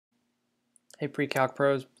Hey Pre-Calc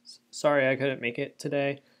Pros, sorry I couldn't make it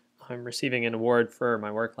today. I'm receiving an award for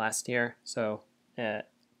my work last year, so it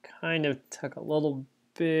kind of took a little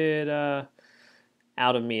bit out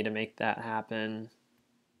of me to make that happen.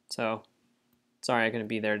 So sorry I couldn't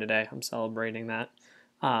be there today. I'm celebrating that.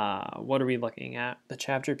 What are we looking at? The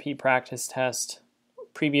Chapter P practice test.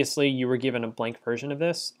 Previously, you were given a blank version of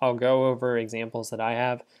this. I'll go over examples that I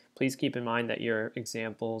have. Please keep in mind that your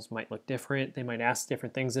examples might look different. They might ask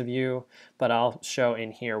different things of you, but I'll show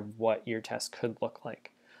in here what your test could look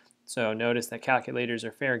like. So notice that calculators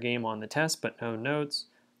are fair game on the test, but no notes.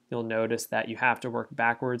 You'll notice that you have to work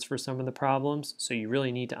backwards for some of the problems, so you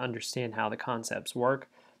really need to understand how the concepts work.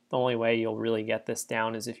 The only way you'll really get this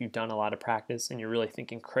down is if you've done a lot of practice and you're really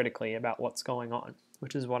thinking critically about what's going on,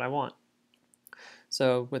 which is what I want.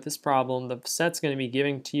 So with this problem, the set's going to be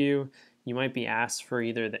given to you. You might be asked for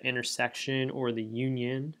either the intersection or the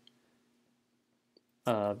union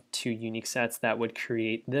of two unique sets that would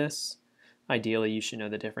create this. Ideally, you should know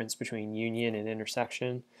the difference between union and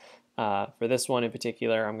intersection. For this one in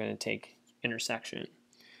particular, I'm going to take intersection.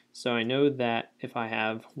 So I know that if I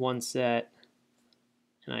have one set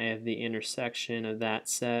and I have the intersection of that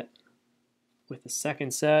set with the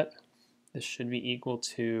second set, this should be equal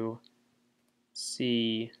to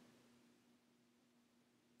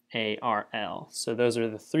CARL. So those are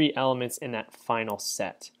the three elements in that final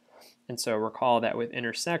set. And so recall that with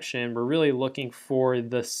intersection, we're really looking for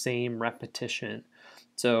the same repetition.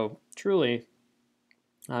 So truly,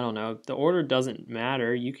 I don't know, the order doesn't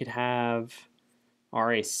matter. You could have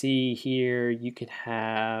RAC here, you could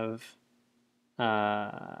have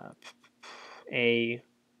ARC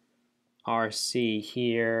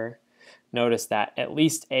here. Notice that at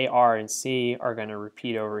least AR and C are going to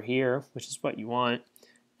repeat over here, which is what you want.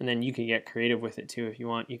 And then you can get creative with it too if you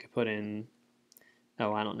want. You could put in,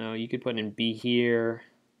 oh, I don't know, you could put in B here.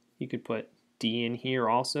 You could put D in here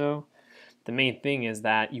also. The main thing is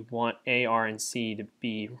that you want A, R, and C to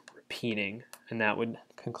be repeating, and that would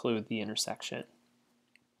conclude the intersection.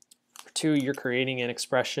 For 2, you're creating an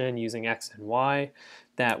expression using X and Y.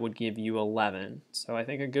 That would give you 11. So I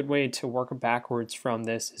think a good way to work backwards from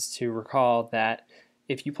this is to recall that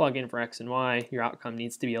if you plug in for X and Y, your outcome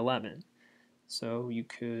needs to be 11. So you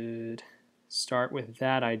could start with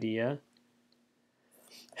that idea.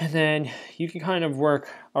 And then you can kind of work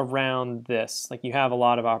around this. Like you have a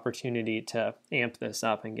lot of opportunity to amp this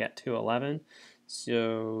up and get to 11.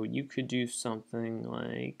 So you could do something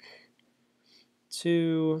like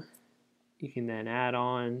 2. You can then add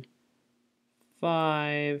on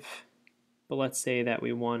 5. But let's say that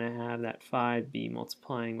we want to have that 5 be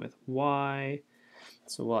multiplying with y.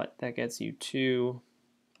 So what? That gets you 2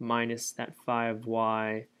 minus that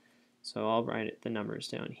 5y. So I'll write the numbers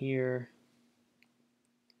down here.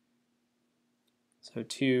 So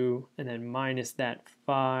 2, and then minus that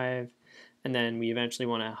 5, and then we eventually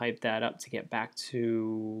want to hype that up to get back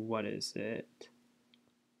to, what is it,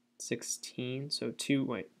 16. So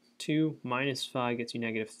 2 minus 5 gets you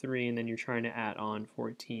negative 3, and then you're trying to add on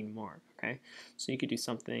 14 more, okay? So you could do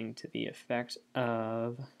something to the effect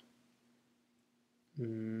of, if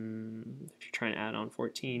you're trying to add on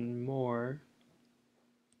 14 more,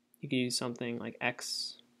 you could do something like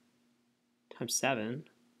x times 7.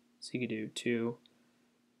 So you could do 2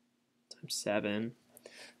 times 7.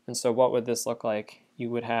 And so what would this look like? You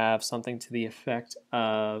would have something to the effect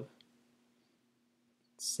of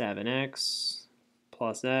 7x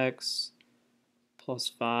plus x plus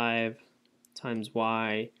 5 times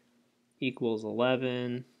y equals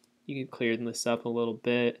 11. You could clear this up a little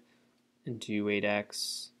bit and do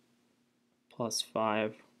 8x plus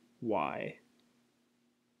 5y.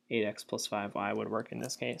 8x plus 5y would work in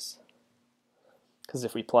this case. Because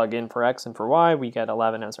if we plug in for x and for y, we get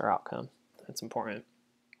 11 as our outcome. That's important.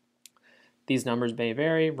 These numbers may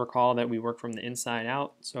vary. Recall that we work from the inside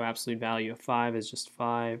out, so absolute value of 5 is just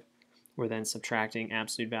 5. We're then subtracting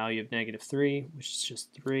absolute value of negative 3, which is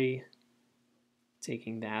just 3.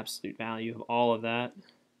 Taking the absolute value of all of that.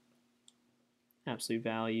 Absolute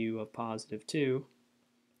value of positive 2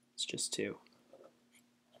 is just 2.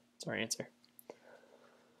 That's our answer.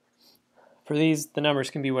 For these, the numbers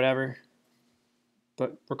can be whatever.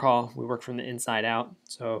 But recall, we work from the inside out,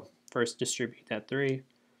 so first distribute that 3,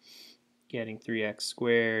 getting 3x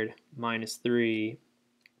squared minus 3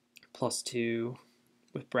 plus 2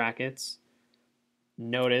 with brackets.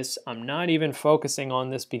 Notice I'm not even focusing on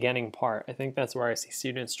this beginning part. I think that's where I see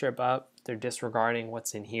students trip up. They're disregarding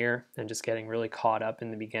what's in here and just getting really caught up in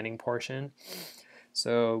the beginning portion.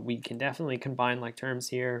 So we can definitely combine like terms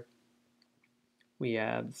here. We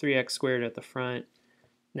have 3x squared at the front.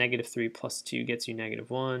 Negative 3 plus 2 gets you negative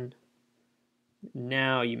 1.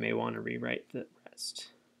 Now you may want to rewrite the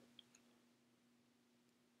rest.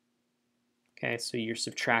 Okay, so you're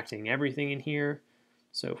subtracting everything in here.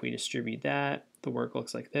 So if we distribute that, the work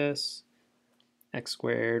looks like this. X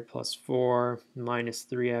squared plus 4 minus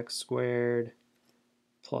 3x squared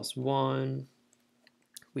plus 1.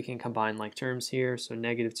 We can combine like terms here, so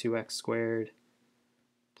negative 2x squared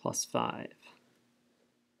plus 5.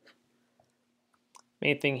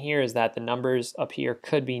 Main thing here is that the numbers up here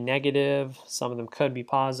could be negative, some of them could be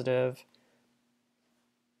positive.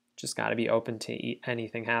 Just got to be open to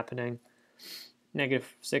anything happening.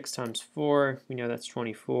 Negative 6 times 4, we know that's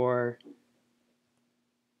 24.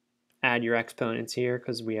 Add your exponents here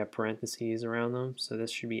because we have parentheses around them. So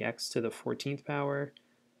this should be x to the 14th power,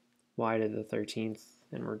 y to the 13th,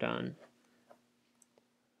 and we're done.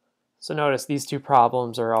 So notice these two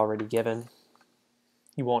problems are already given.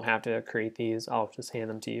 You won't have to create these. I'll just hand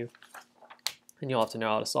them to you. And you'll have to know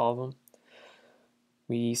how to solve them.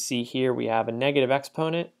 We see here we have a negative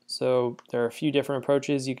exponent. So there are a few different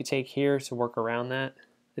approaches you could take here to work around that.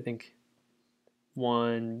 I think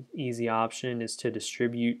one easy option is to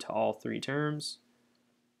distribute to all three terms.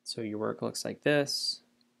 So your work looks like this.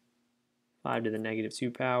 5 to the negative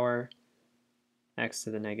 2 power, x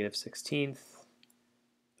to the negative 16th,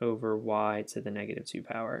 over y to the negative 2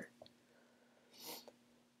 power.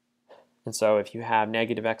 And so if you have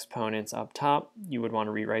negative exponents up top, you would want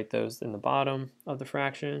to rewrite those in the bottom of the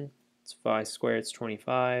fraction. It's 5 squared, it's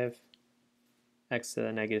 25. X to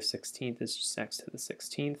the negative 16th is just x to the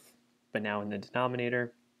 16th, but now in the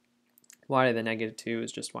denominator. Y to the negative 2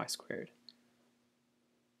 is just y squared.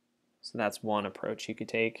 So that's one approach you could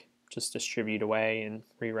take. Just distribute away and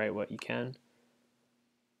rewrite what you can.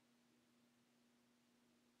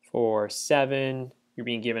 For 7, you're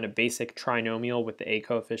being given a basic trinomial with the a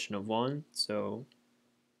coefficient of 1. So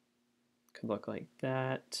it could look like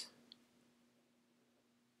that.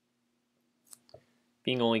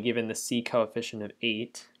 Being only given the c coefficient of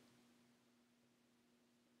 8.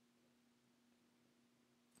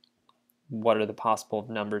 What are the possible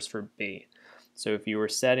numbers for b? So if you were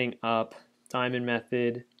setting up diamond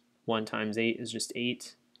method, 1 times 8 is just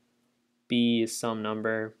 8. B is some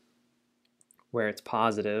number where it's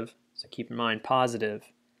positive. So keep in mind positive.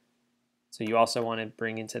 So you also want to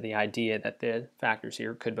bring into the idea that the factors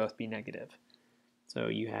here could both be negative. So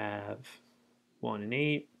you have 1 and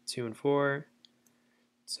 8, 2 and 4.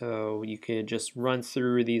 So you could just run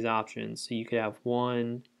through these options. So you could have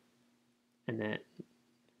 1 and then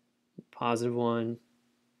positive 1,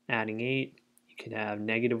 adding 8. You could have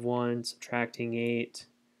negative 1, subtracting 8.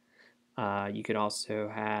 You could also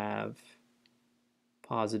have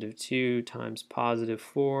positive 2 times positive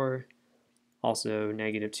 4, also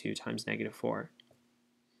negative 2 times negative 4.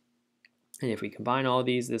 And if we combine all of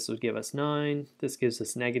these, this would give us 9, this gives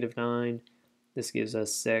us negative 9, this gives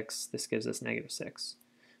us 6, this gives us negative 6.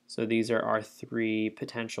 So these are our three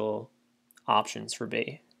potential options for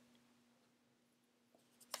b.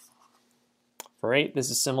 For 8, this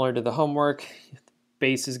is similar to the homework.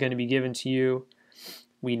 Base is going to be given to you.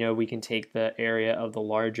 We know we can take the area of the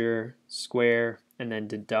larger square and then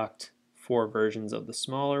deduct 4 versions of the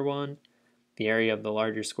smaller one. The area of the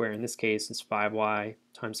larger square in this case is 5y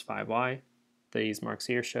times 5y. These marks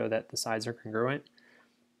here show that the sides are congruent.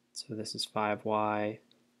 So this is 5y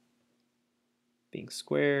being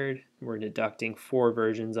squared. We're deducting 4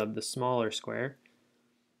 versions of the smaller square,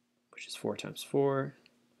 which is 4 times 4.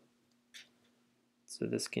 So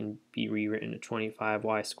this can be rewritten to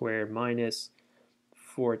 25y squared minus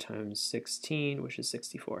 4 times 16, which is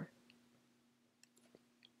 64.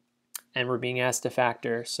 And we're being asked to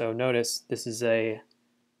factor, so notice this is a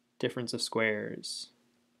difference of squares.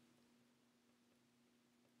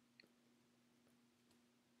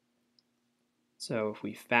 So if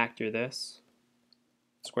we factor this,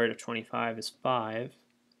 square root of 25 is 5.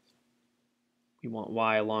 We want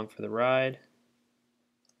y along for the ride.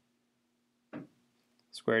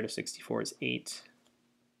 Square root of 64 is 8.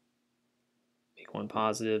 Make one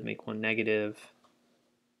positive, make one negative.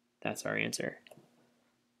 That's our answer.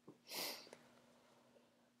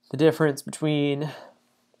 The difference between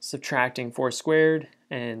subtracting 4 squared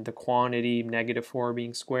and the quantity negative 4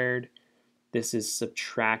 being squared, this is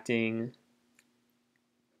subtracting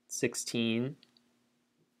 16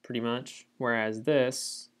 pretty much, whereas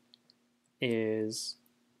this is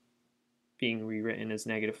being rewritten as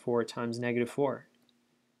negative 4 times negative 4.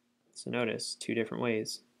 So notice, 2 different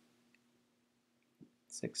ways.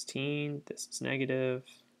 16, this is negative.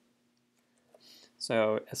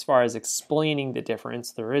 So as far as explaining the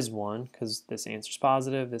difference, there is one, because this answer is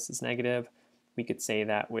positive, this is negative. We could say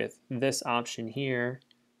that with this option here,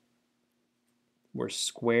 we're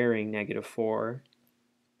squaring -4.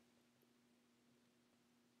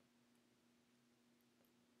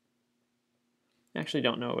 I actually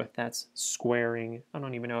don't know if that's squaring. I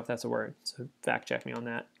don't even know if that's a word, so fact check me on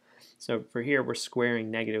that. So for here, we're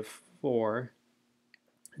squaring -4,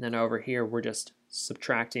 and then over here, we're just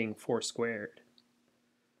subtracting 4 squared.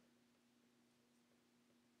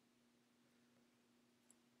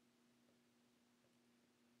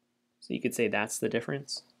 So you could say that's the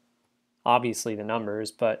difference. Obviously the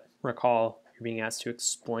numbers, but recall you're being asked to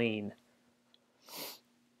explain.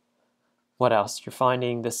 What else? You're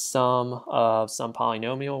finding the sum of some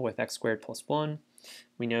polynomial with x squared plus 1.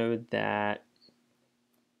 We know that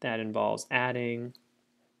that involves adding.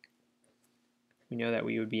 We know that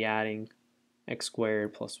we would be adding x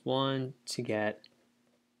squared plus 1 to get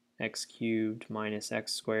x cubed minus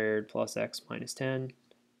x squared plus x minus 10.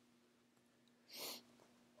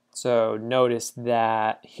 So notice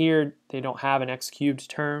that here they don't have an x cubed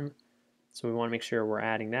term, so we want to make sure we're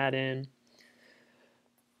adding that in.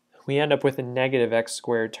 We end up with a negative x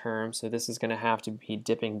squared term, so this is going to have to be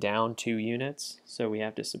dipping down 2 units, so we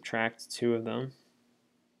have to subtract 2 of them.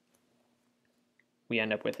 We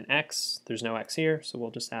end up with an x. There's no x here, so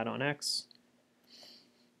we'll just add on x.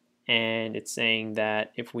 And it's saying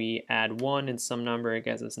that if we add 1 in some number, it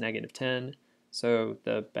gets us -10, so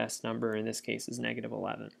the best number in this case is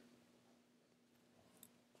 -11.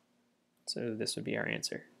 So this would be our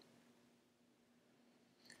answer.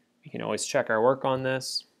 We can always check our work on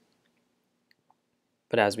this.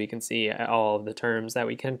 But as we can see, all of the terms that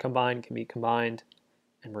we can combine can be combined,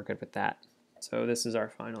 and we're good with that. So this is our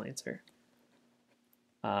final answer.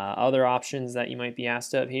 Other options that you might be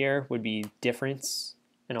asked of here would be difference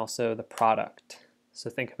and also the product. So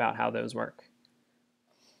think about how those work.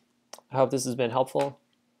 I hope this has been helpful.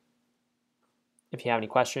 If you have any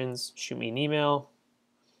questions, shoot me an email.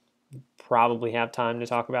 Probably have time to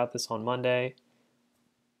talk about this on Monday.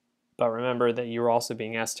 But remember that you're also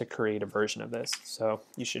being asked to create a version of this, so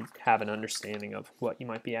you should have an understanding of what you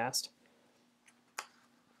might be asked.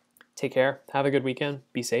 Take care, have a good weekend,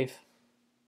 be safe.